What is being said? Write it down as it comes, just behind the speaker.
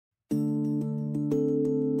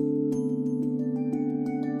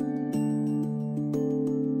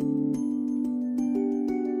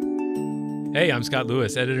Hey, I'm Scott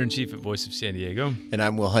Lewis, Editor-in-Chief at Voice of San Diego. And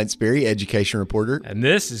I'm Will Huntsberry, Education Reporter. And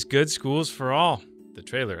this is Good Schools for All, the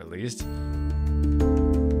trailer at least.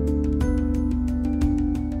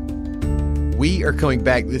 We are coming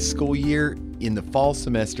back this school year in the fall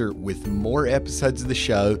semester with more episodes of the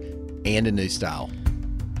show and a new style.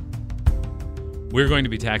 We're going to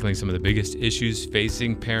be tackling some of the biggest issues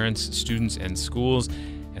facing parents, students, and schools,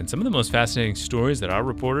 and some of the most fascinating stories that our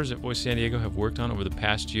reporters at Voice San Diego have worked on over the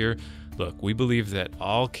past year. Look, we believe that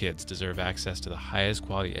all kids deserve access to the highest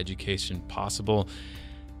quality education possible.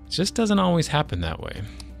 It just doesn't always happen that way.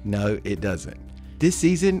 No, it doesn't. This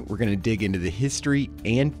season, we're going to dig into the history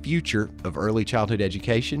and future of early childhood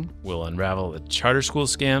education. We'll unravel the charter school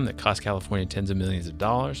scam that cost California tens of millions of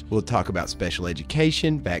dollars. We'll talk about special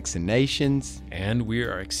education, vaccinations. And we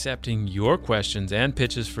are accepting your questions and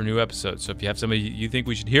pitches for new episodes. So if you have somebody you think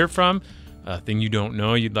we should hear from, a thing you don't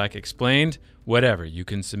know you'd like explained, whatever, you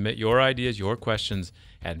can submit your ideas, your questions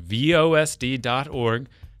at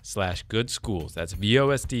vosd.org/goodschools. That's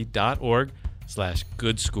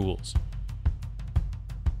vosd.org/goodschools.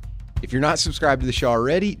 If you're not subscribed to the show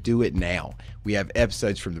already, do it now. We have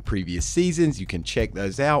episodes from the previous seasons. You can check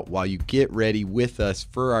those out while you get ready with us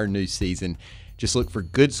for our new season. Just look for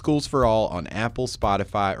Good Schools for All on Apple,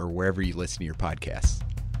 Spotify, or wherever you listen to your podcasts.